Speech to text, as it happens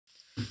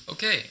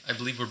Okay, I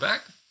believe we're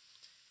back.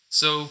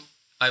 So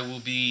I will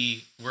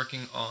be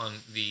working on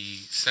the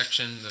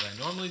section that I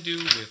normally do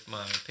with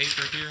my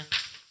paper here.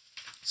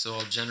 So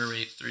I'll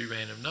generate 3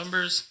 random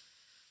numbers.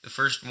 The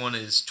first one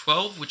is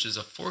 12, which is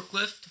a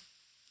forklift.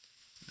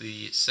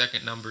 The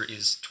second number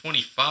is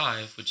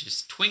 25, which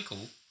is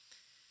Twinkle.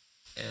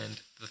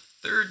 And the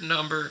third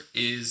number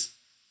is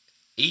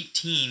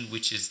 18,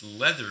 which is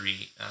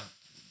Leathery.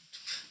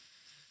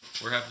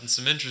 We're having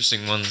some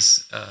interesting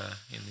ones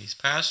in these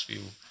past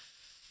few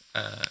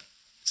uh,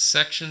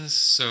 sections.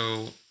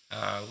 So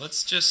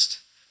let's just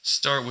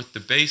start with the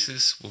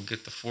basis. We'll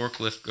get the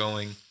forklift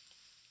going.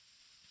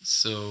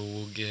 So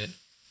we'll get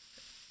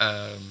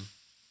our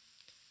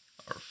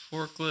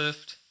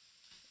forklift,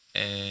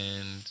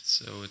 and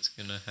so it's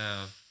gonna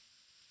have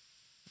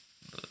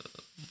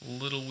the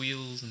little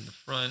wheels in the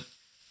front,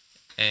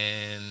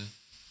 and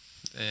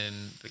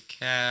then the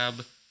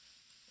cab,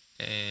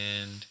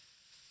 and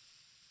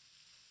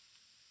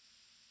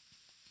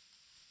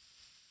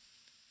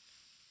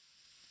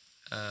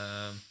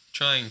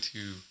trying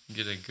to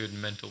get a good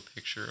mental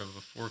picture of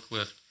a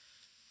forklift.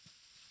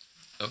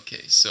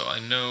 Okay, so I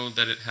know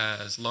that it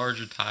has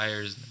larger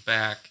tires in the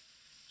back,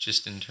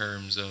 just in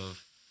terms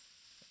of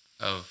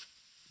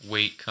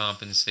weight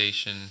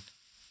compensation.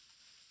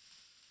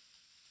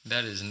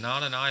 That is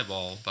not an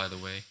eyeball, by the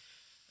way.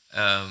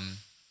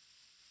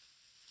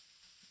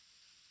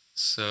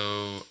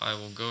 So I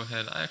will go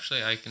ahead.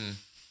 Actually, I can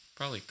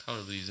probably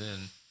color these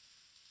in.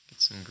 Get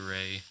some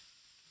gray.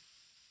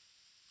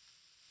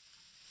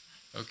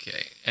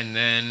 Okay, and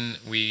then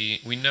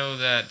we know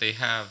that they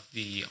have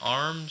the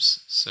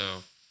arms,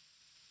 so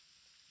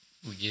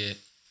we get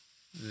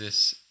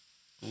this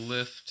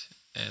lift,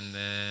 and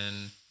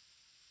then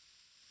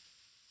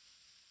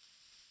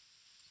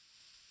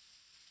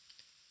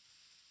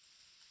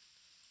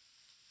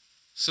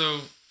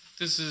so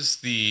this is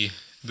the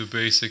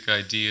basic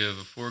idea of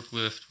a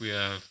forklift. We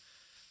have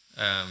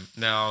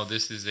now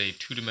this is a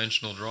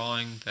two-dimensional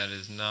drawing. That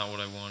is not what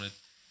I wanted.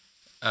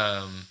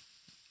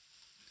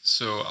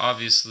 So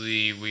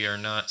obviously we are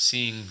not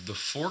seeing the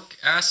fork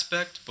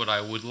aspect, but I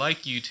would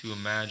like you to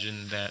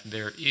imagine that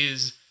there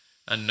is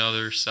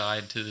another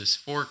side to this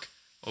fork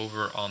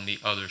over on the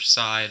other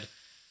side,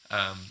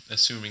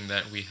 assuming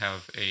that we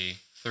have a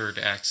third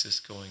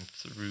axis going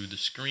through the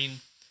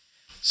screen.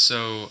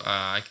 So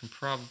I can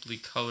probably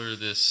color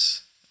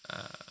this,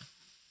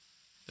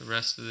 the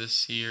rest of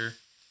this here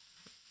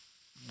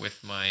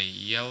with my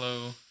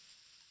yellow,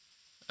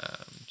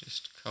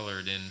 just color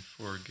it in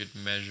for good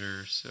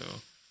measure,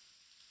 so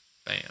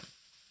bam.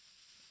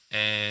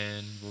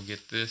 And we'll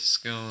get this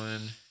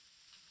going.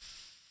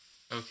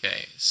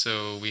 Okay,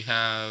 so we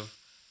have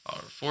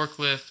our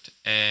forklift,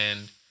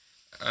 and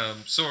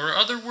so our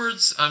other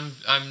words, I'm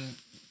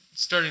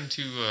starting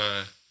to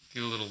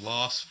get a little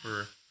lost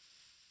for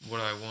what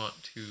I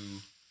want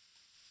to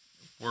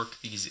work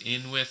these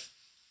in with,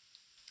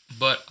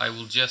 but I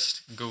will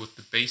just go with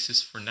the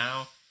basis for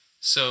now.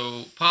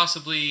 So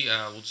possibly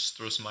we'll just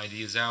throw some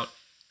ideas out.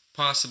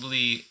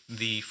 Possibly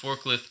the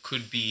forklift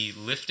could be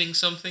lifting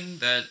something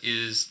that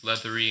is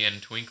leathery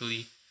and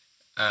twinkly.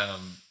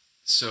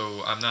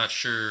 So I'm not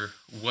sure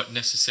what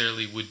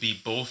necessarily would be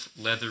both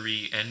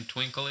leathery and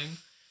twinkling.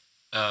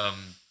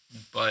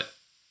 But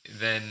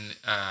then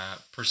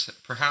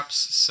perhaps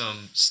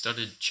some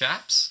studded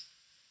chaps.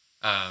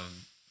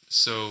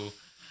 So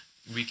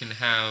we can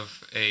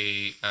have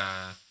a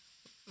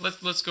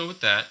let's go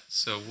with that.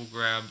 So we'll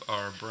grab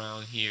our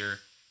brown here,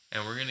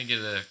 and we're gonna get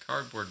a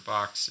cardboard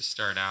box to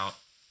start out,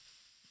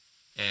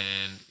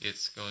 and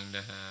it's going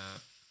to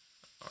have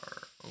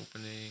our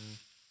opening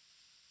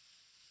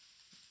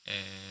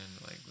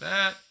and like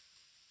that,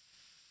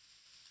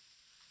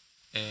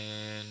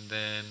 and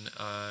then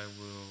I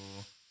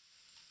will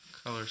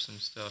color some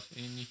stuff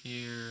in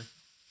here.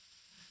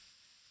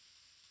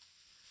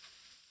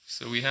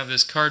 So we have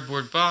this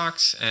cardboard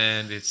box,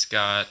 and it's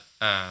got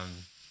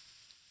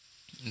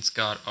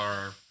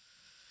our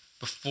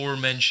before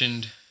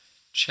mentioned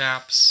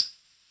chaps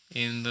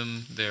in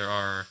them. There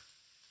are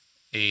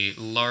a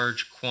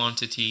large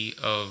quantity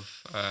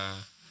of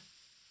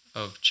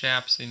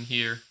chaps in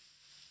here,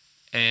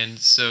 and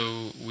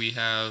so we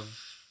have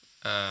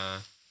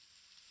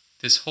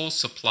this whole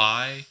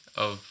supply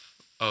of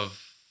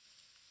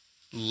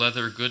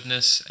leather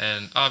goodness,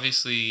 and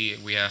obviously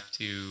we have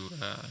to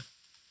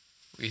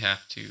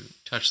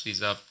touch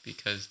these up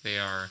because they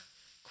are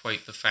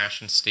quite the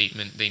fashion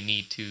statement. They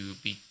need to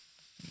be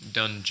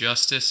done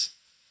justice.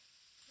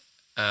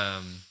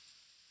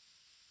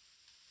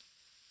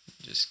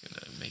 Just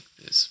gonna make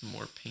this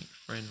more paint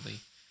friendly.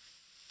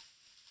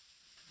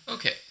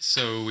 Okay,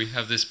 so we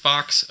have this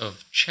box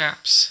of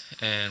chaps,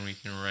 and we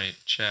can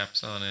write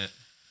chaps on it.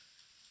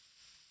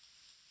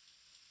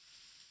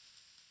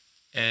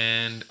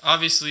 And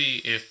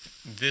obviously,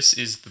 if this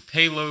is the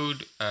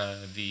payload,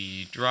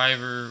 the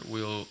driver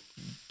will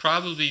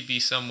probably be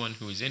someone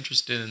who is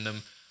interested in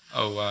them.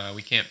 Oh,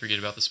 we can't forget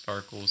about the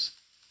sparkles.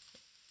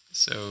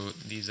 So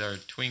these are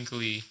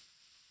twinkly,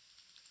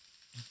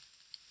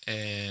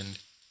 and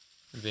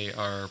they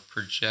are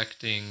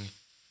projecting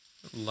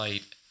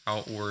light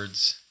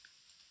outwards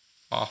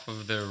off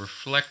of their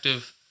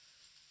reflective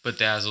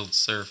bedazzled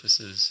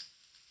surfaces,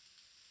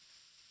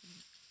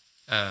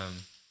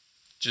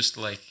 just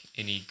like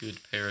any good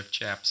pair of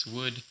chaps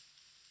would.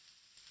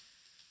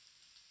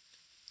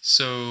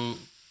 So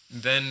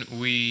then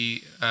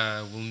we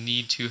will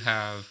need to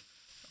have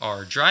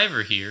our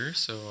driver here.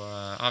 So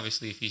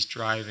obviously if he's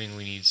driving,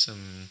 we need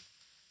some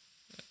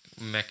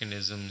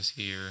mechanisms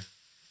here,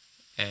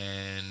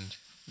 and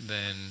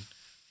then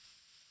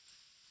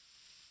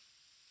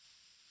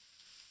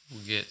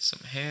we'll get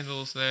some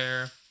handles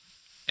there,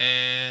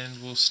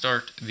 and we'll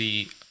start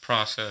the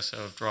process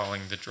of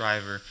drawing the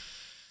driver.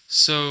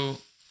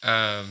 So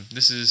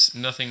this is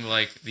nothing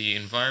like the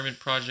environment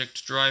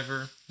project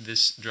driver.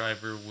 This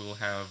driver will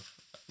have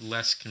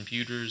less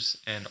computers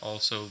and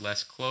also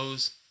less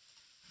clothes,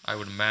 I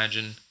would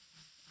imagine.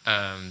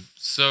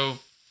 So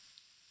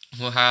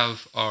we'll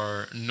have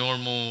our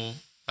normal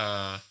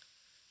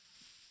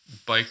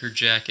biker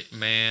jacket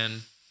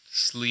man,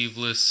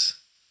 sleeveless.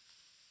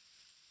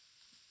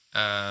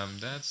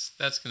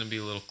 That's going to be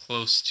a little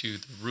close to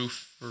the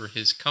roof for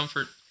his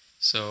comfort,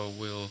 so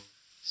we'll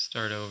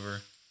start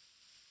over.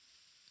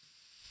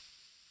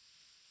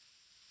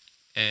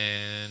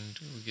 And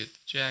we'll get the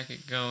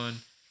jacket going.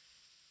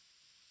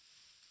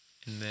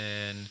 And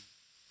then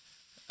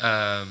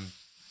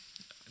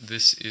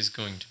this is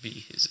going to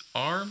be his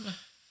arm.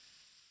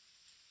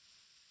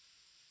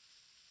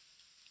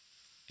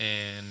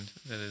 And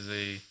that is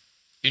a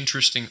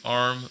interesting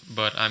arm,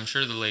 but I'm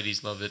sure the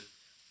ladies love it.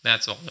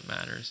 That's all that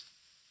matters.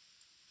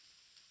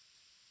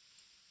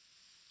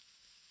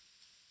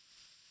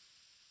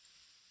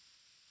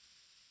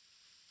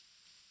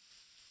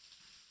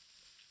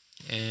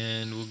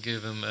 And we'll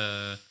give him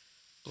a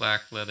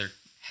black leather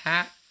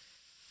hat,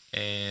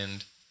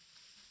 and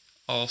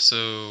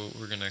also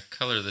we're going to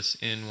color this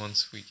in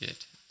once we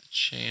get the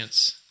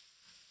chance,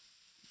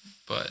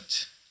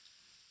 but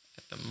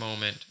at the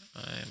moment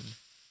I'm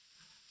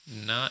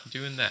not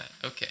doing that.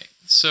 Okay,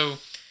 so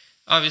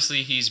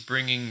obviously he's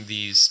bringing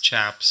these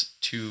chaps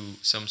to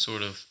some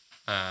sort of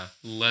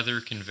leather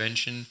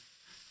convention,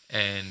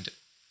 and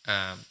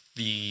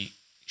the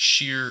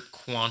sheer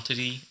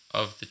quantity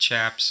of the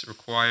chaps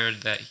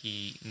required that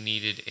he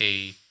needed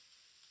a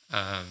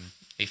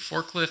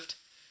forklift,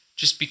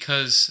 just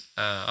because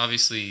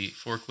obviously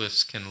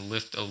forklifts can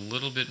lift a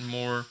little bit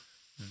more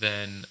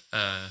than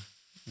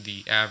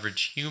the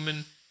average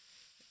human.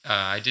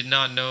 I did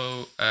not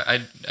know,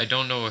 I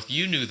don't know if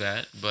you knew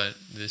that, but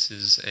this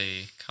is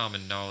a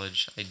common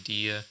knowledge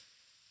idea.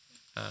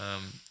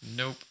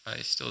 Nope, I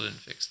still didn't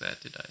fix that,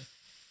 did I?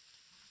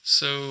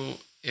 So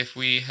if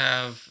we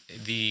have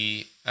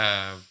the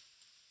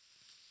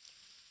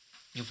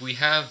if we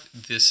have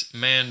this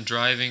man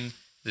driving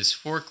this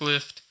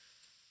forklift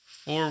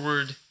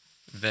forward,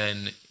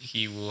 then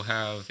he will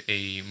have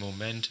a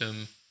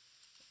momentum,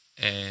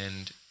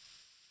 and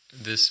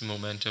this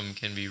momentum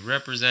can be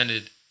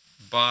represented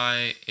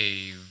by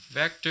a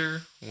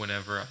vector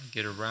whenever I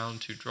get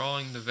around to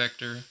drawing the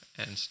vector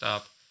and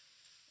stop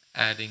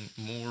adding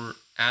more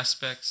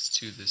aspects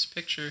to this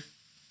picture.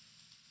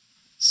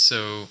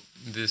 So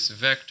this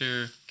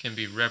vector can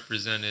be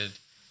represented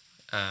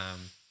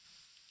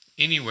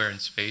anywhere in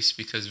space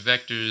because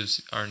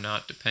vectors are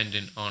not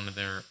dependent on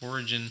their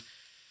origin.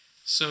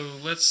 So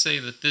let's say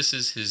that this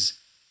is his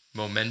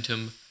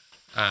momentum,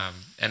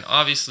 and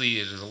obviously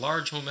it is a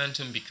large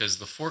momentum because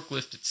the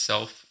forklift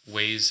itself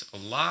weighs a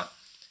lot,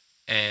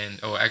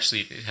 and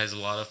actually it has a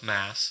lot of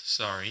mass,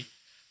 sorry,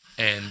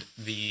 and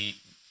the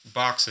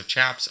box of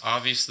chaps,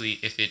 obviously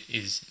if it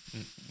is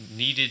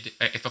needed,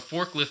 if a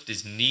forklift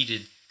is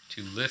needed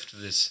to lift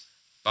this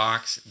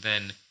box,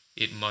 then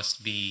it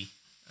must be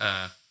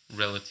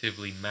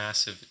relatively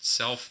massive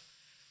itself.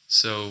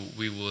 So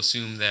we will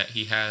assume that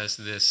he has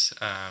this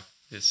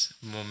this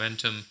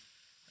momentum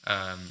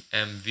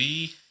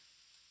mv,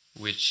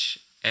 which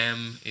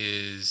m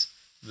is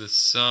the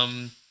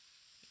sum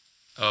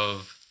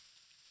of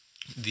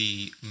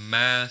the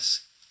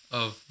mass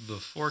of the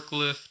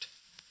forklift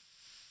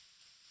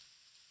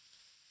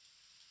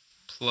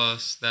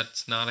plus,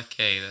 that's not a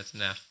k, that's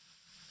an f,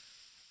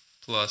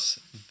 plus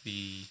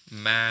the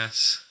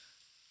mass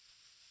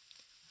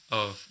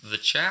of the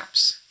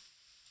chaps,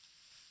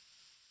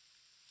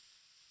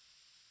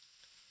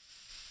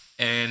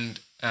 and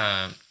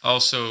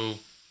also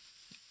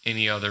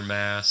any other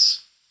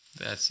mass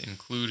that's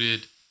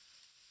included,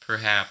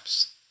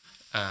 perhaps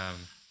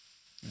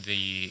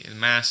the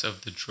mass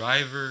of the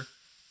driver,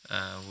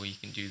 we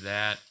can do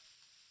that,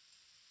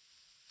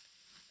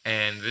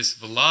 and this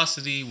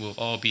velocity will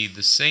all be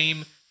the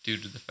same due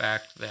to the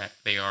fact that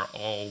they are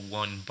all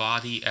one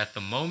body at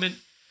the moment,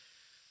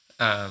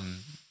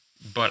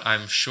 but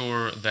I'm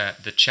sure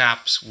that the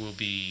chaps will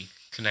be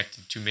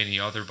connected to many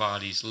other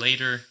bodies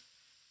later.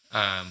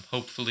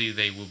 Hopefully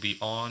they will be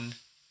on,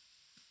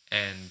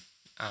 and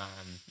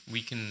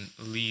we can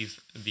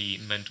leave the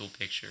mental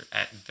picture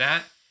at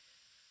that.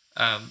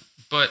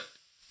 But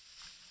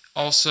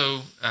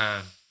also,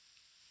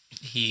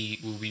 he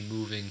will be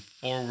moving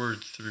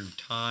forward through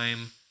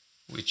time,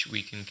 which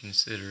we can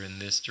consider in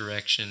this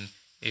direction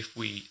if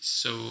we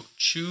so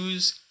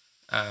choose.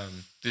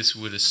 This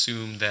would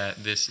assume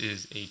that this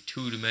is a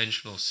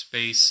two-dimensional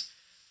space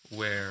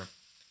where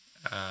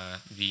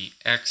the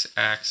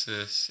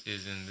x-axis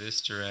is in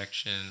this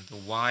direction, the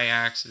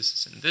y-axis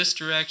is in this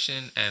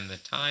direction, and the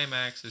time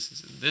axis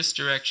is in this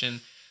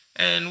direction.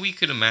 And we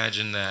could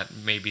imagine that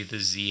maybe the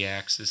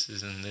z-axis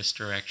is in this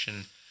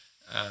direction.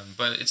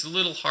 But it's a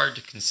little hard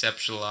to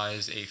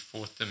conceptualize a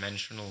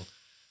fourth-dimensional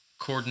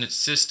coordinate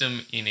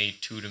system in a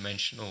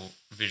two-dimensional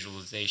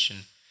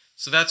visualization.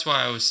 So that's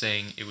why I was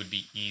saying it would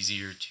be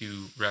easier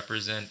to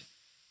represent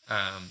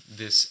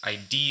this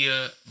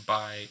idea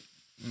by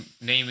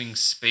naming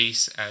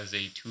space as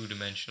a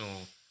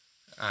two-dimensional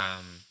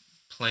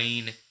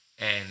plane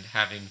and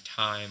having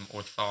time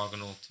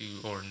orthogonal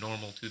to or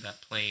normal to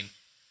that plane.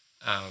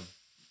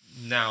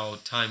 Now,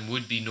 time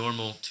would be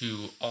normal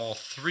to all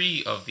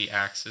three of the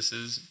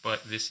axes,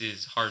 but this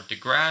is hard to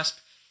grasp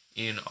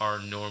in our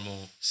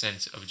normal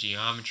sense of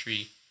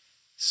geometry,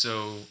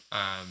 so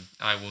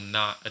I will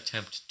not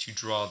attempt to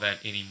draw that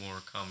any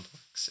more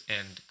complex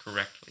and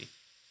correctly.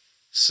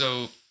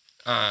 So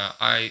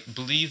I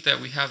believe that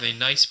we have a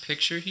nice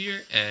picture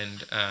here,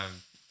 and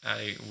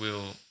I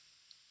will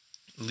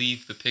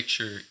leave the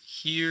picture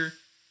here,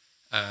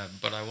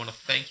 but I want to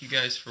thank you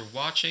guys for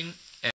watching.